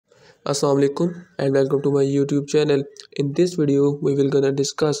Assalamualaikum and welcome to my YouTube channel. In this video, we will gonna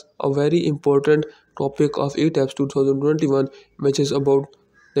discuss a very important topic of Etabs 2021, which is about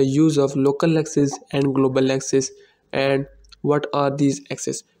the use of local axis and global axis and what are these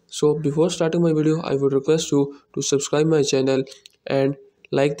axes. So before starting my video, I would request you to subscribe my channel and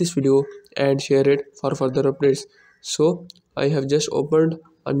like this video and share it for further updates. So I have just opened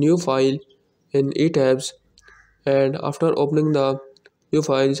a new file in Etabs, and after opening the new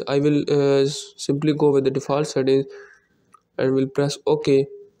files I will simply go with the default settings and will press OK.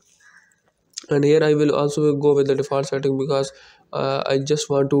 And here I will also go with the default setting because I just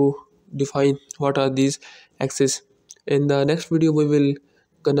want to define what are these axes. In the next video we will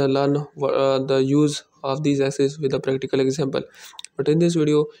gonna learn the use of these axes with a practical example, but in this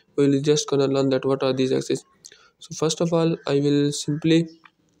video we will just gonna learn that what are these axes. So first of all I will simply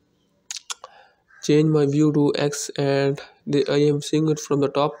change my view to X, and I am seeing it from the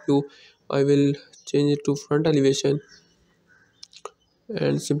top view. I will change it to front elevation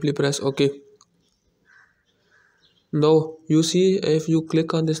and simply press OK. Now you see, if you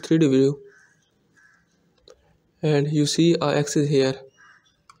click on this 3D view and you see a axis here,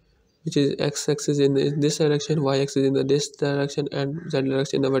 which is X axis in this direction, Y axis in this direction, and Z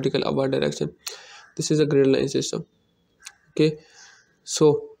direction in the vertical upward direction. This is a grid line system. Okay,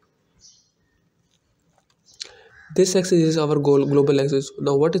 so this axis is our global axis.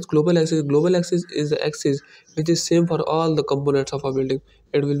 Now what is global axis? Global axis is the axis which is same for all the components of a building.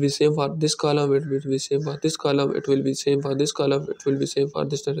 It will be same for this column, it will be same for this column, it will be same for this column, it will be same for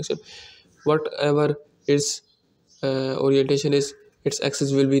this direction. Whatever its orientation is, its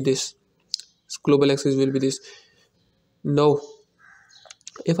axis will be this. Its global axis will be this. Now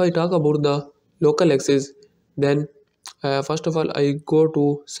if I talk about the local axis, then first of all I go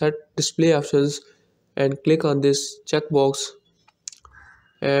to set display options and click on this checkbox,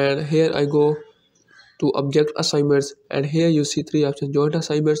 and here I go to object assignments, and here you see three options: joint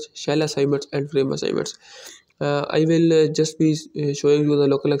assignments, shell assignments, and frame assignments. I will just be showing you the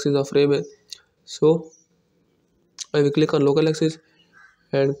local axis of frame. So I will click on local axis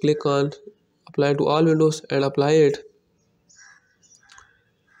and click on apply to all windows and apply it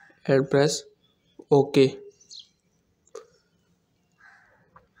and press OK.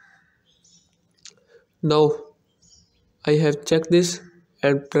 Now I have checked this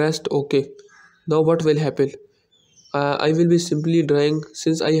and pressed OK. Now what will happen? I will be simply drawing,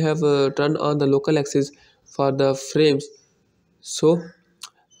 since I have turned on the local axis for the frames, so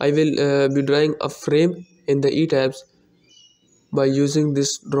I will be drawing a frame in the Etabs by using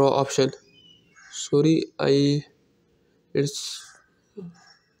this draw option. Sorry, it's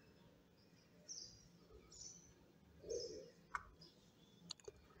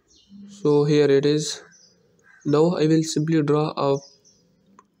so here it is. Now I will simply draw a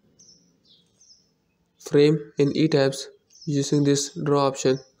frame in Etabs using this draw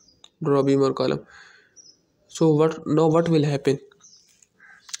option, draw beam or column. So what will happen?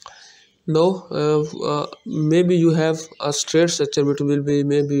 Now maybe you have a straight structure, which will be,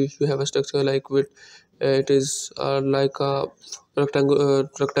 maybe you have a structure like with it is like a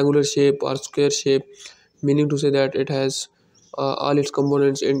rectangular shape or square shape, meaning to say that it has all its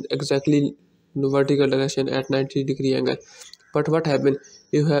components in exactly the vertical direction at 90-degree angle. But what happen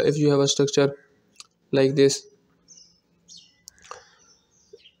if you have a structure like this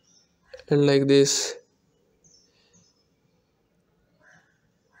and like this,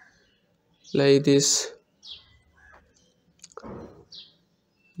 like this,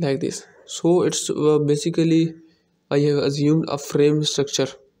 like this? So it's basically I have assumed a frame structure.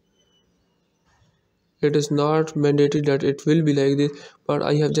 It is not mandated that it will be like this, but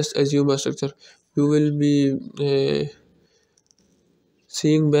I have just assumed a structure. You will be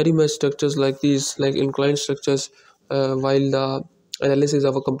seeing very much structures like these, like inclined structures, while the analysis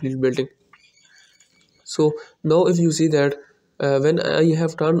of a complete building. So now if you see that when I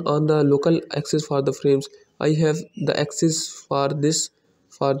have turned on the local axis for the frames, I have the axis for this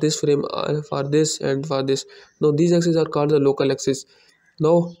frame, for this and for this. Now these axes are called the local axis.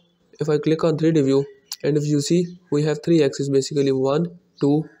 Now if I click on 3D view, and if you see, we have three axes, basically 1,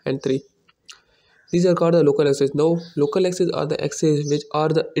 2 and 3. These are called the local axes. Now local axes are the axes which are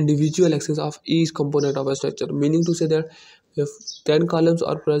the individual axes of each component of a structure, meaning to say that if 10 columns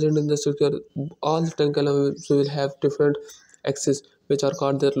are present in the structure, all 10 columns will have different axes which are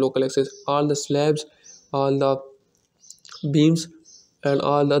called their local axes. All the slabs, all the beams and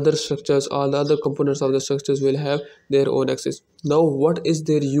all the other structures, all the other components of the structures will have their own axis. Now what is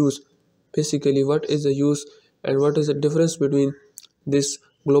their use? Basically, what is the use and what is the difference between this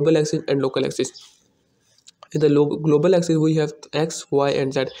global axis and local axis? In the global axis we have x, y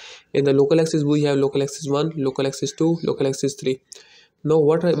and z. In the local axis we have local axis 1, local axis 2, local axis 3. Now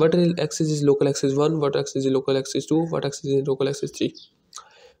what axis is local axis 1, what axis is local axis 2, what axis is local axis 3.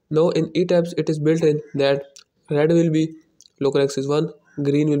 Now in etabs it is built in that red will be local axis 1,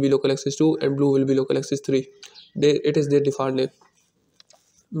 green will be local axis 2 and blue will be local axis 3. It is their default name.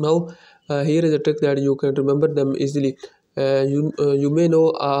 Now here is a trick that you can remember them easily. You may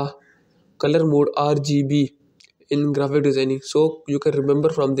know color mode RGB in graphic designing, so you can remember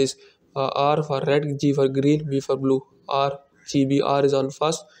from this: R for red, G for green, B for blue. R, G, B. R is on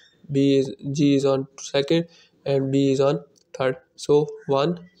first, G is on second and B is on third. So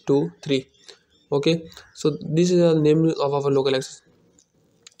 1 2 3. Okay, so this is the name of our local axis.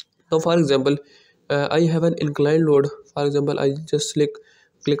 Now for example, I have an inclined load. For example, I just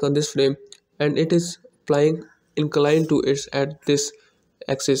click on this frame and it is applying inclined to its at this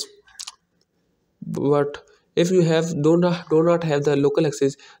axis. But if you do not have the local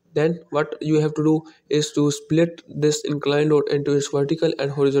axis, then what you have to do is to split this inclined load into its vertical and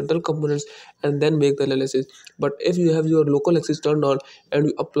horizontal components and then make the analysis. But if you have your local axis turned on and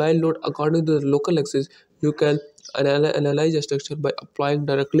you apply load according to the local axis, you can analyze a structure by applying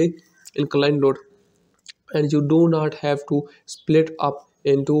directly inclined load, and you do not have to split up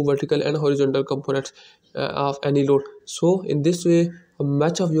into vertical and horizontal components of any load. So in this way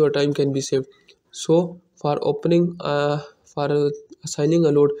much of your time can be saved. So for assigning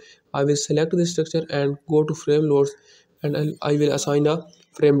a load, I will select the structure and go to frame loads, and I will assign a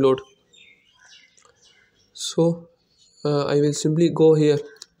frame load. So I will simply go here.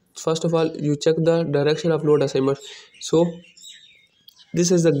 First of all, you check the direction of load assignment. So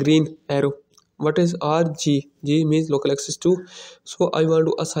this is the green arrow. What is RG? G means local axis 2. So I want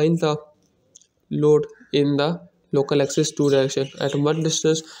to assign the load in the local axis 2 direction. At what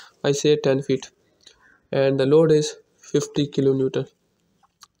distance? I say 10 feet. And the load is 50 kilonewton.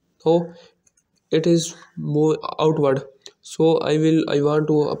 So it is more outward. So I want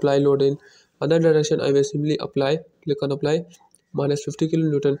to apply load in other direction. I will simply click on apply, minus 50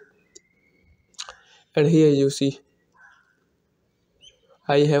 kilonewton. And here you see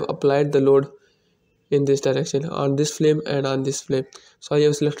I have applied the load in this direction on this flame and on this flame. So I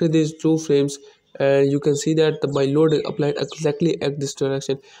have selected these two frames and you can see that my load is applied exactly at this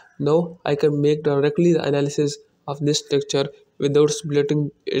direction. Now I can make directly the analysis of this structure without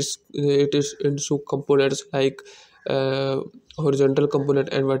splitting it is into components like horizontal component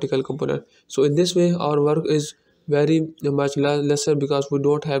and vertical component. So in this way our work is very much lesser because we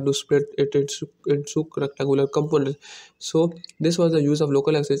don't have to split it into rectangular components. So this was the use of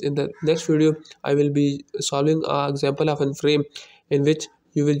local axis. In the next video I will be solving an example of a frame in which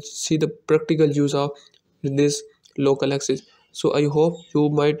you will see the practical use of this local axis. So I hope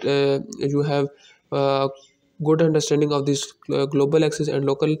you have good understanding of this global axis and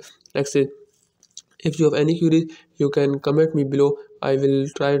local axis. If you have any queries, you can comment me below. I will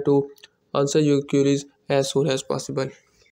try to answer your queries as soon as possible.